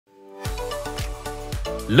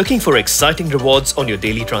Looking for exciting rewards on your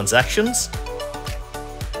daily transactions?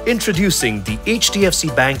 Introducing the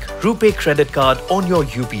HDFC Bank Rupay credit card on your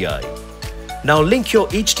UPI. Now link your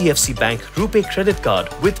HDFC Bank Rupay credit card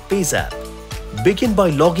with PayZapp. Begin by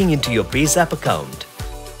logging into your PayZapp account.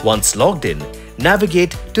 Once logged in,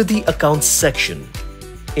 navigate to the Accounts section.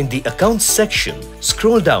 In the Accounts section,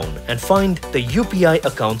 scroll down and find the UPI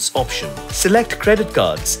Accounts option. Select Credit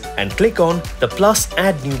Cards and click on the plus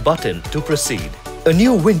Add New button to proceed. A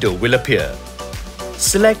new window will appear.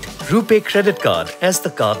 Select Rupay credit card as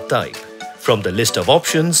the card type. From the list of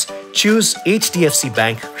options, choose HDFC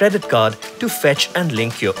Bank credit card to fetch and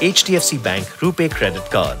link your HDFC Bank Rupay credit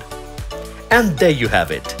card. And there you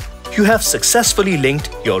have it. You have successfully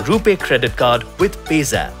linked your Rupay credit card with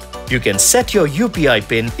PayZapp. You can set your UPI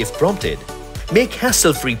PIN if prompted. Make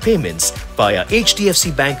hassle-free payments via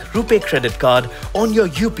HDFC Bank Rupay credit card on your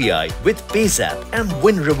UPI with PayZapp and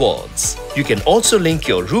win rewards. You can also link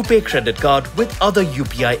your Rupay credit card with other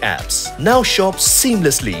UPI apps. Now shop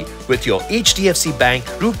seamlessly with your HDFC Bank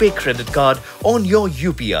Rupay credit card on your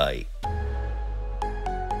UPI.